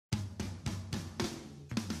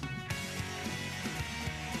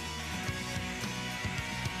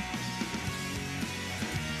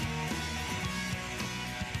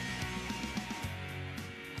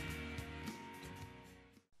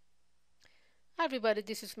Hi everybody,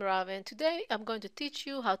 this is Mirav, and today I'm going to teach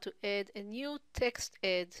you how to add a new text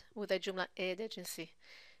ad with iJoomla Ad Agency.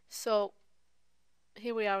 So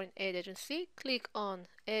here we are in Ad Agency. Click on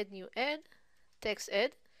Add New Ad, Text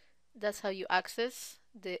Ad. That's how you access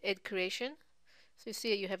the ad creation. So you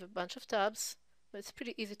see you have a bunch of tabs, but it's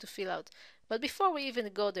pretty easy to fill out. But before we even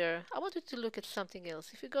go there, I want you to look at something else.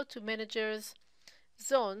 If you go to Managers,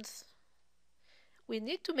 Zones, we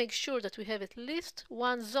need to make sure that we have at least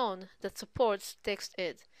one zone that supports text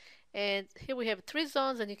ad. And here we have 3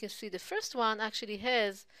 zones, and you can see the first one actually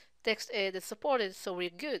has text ad that's supported, so we're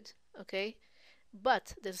good, okay?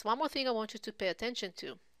 But there's one more thing I want you to pay attention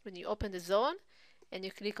to. When you open the zone and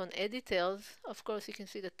you click on Add Details, of course you can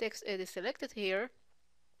see the text ad is selected here,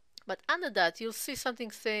 but under that you'll see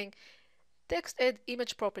something saying Text Ad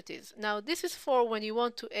Image Properties. Now this is for when you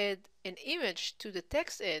want to add an image to the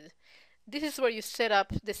text ad. This is where you set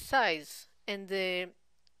up the size and the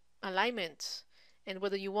alignment and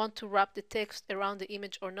whether you want to wrap the text around the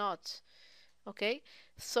image or not. Okay,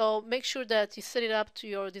 so make sure that you set it up to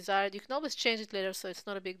your desired. You can always change it later, so it's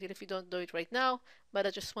not a big deal if you don't do it right now, but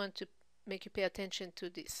I just want to make you pay attention to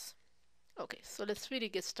this. Okay, so let's really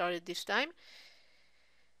get started this time.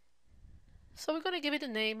 So we're going to give it a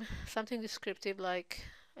name, something descriptive like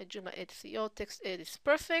iJoomla Ad SEO. Text ad is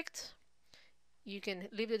perfect. You can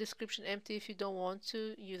leave the description empty if you don't want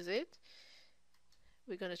to use it.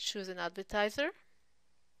 We're going to choose an advertiser.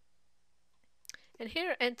 And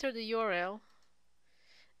here, enter the URL.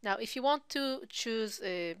 Now, if you want to choose,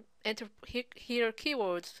 enter here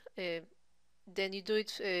keywords, then you do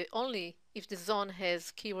it only if the zone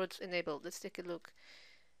has keywords enabled. Let's take a look.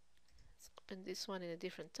 Let's open this one in a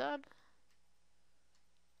different tab.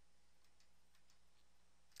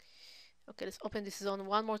 Okay, let's open this zone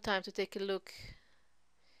one more time to take a look.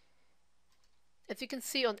 As you can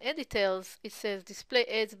see on Ad Details, it says display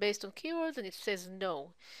ads based on keywords, and it says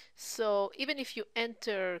no. So even if you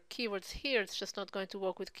enter keywords here, it's just not going to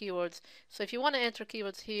work with keywords. So if you want to enter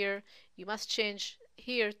keywords here, you must change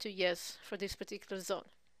here to yes for this particular zone.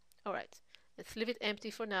 All right, let's leave it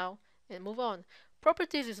empty for now and move on.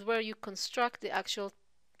 Properties is where you construct the actual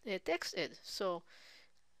text ad. So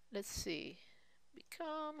let's see,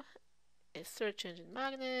 become a search engine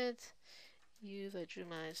magnet. Use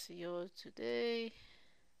iJoomla SEO today.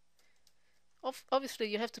 Obviously,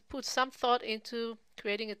 you have to put some thought into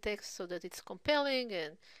creating a text so that it's compelling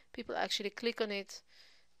and people actually click on it.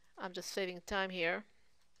 I'm just saving time here.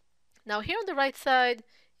 Now here on the right side,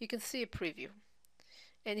 you can see a preview.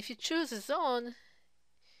 And if you choose a zone,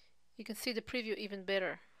 you can see the preview even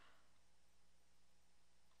better.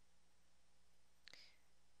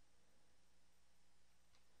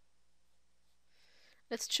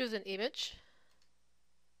 Let's choose an image.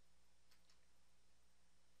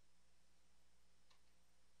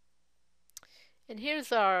 And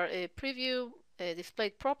here's our preview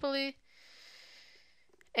displayed properly.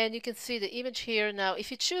 And you can see the image here. Now,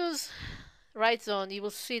 if you choose right zone, you will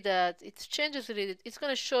see that it changes a little. It's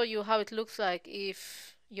going to show you how it looks like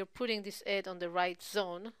if you're putting this ad on the right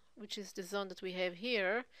zone, which is the zone that we have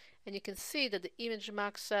here. And you can see that the image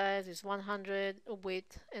max size is 100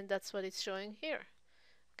 width, and that's what it's showing here.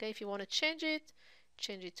 Okay, if you want to change it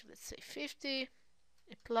to, let's say, 50,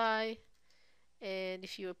 apply. And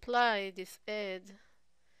if you apply this ad,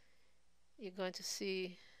 you're going to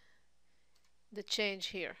see the change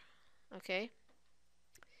here. Okay,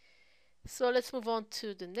 so let's move on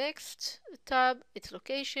to the next tab. It's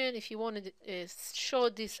location. If you want to show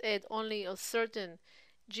this ad only on certain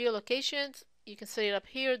geolocations, you can set it up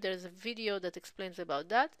here. There's a video that explains about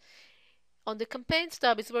that. On the campaigns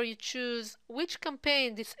tab is where you choose which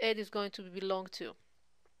campaign this ad is going to belong to.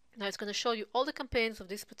 Now it's going to show you all the campaigns of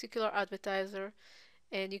this particular advertiser,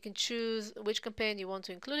 and you can choose which campaign you want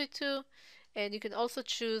to include it to, and you can also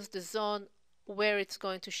choose the zone where it's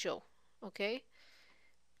going to show. Okay,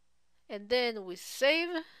 and then we save,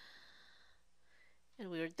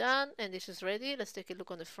 and we're done, and this is ready. Let's take a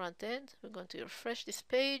look on the front end. We're going to refresh this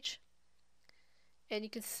page, and you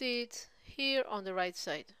can see it here on the right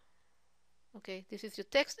side. Okay, this is your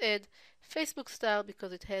text ad, Facebook style,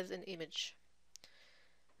 because it has an image.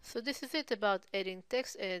 So this is it about adding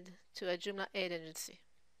text ad to iJoomla Ad Agency.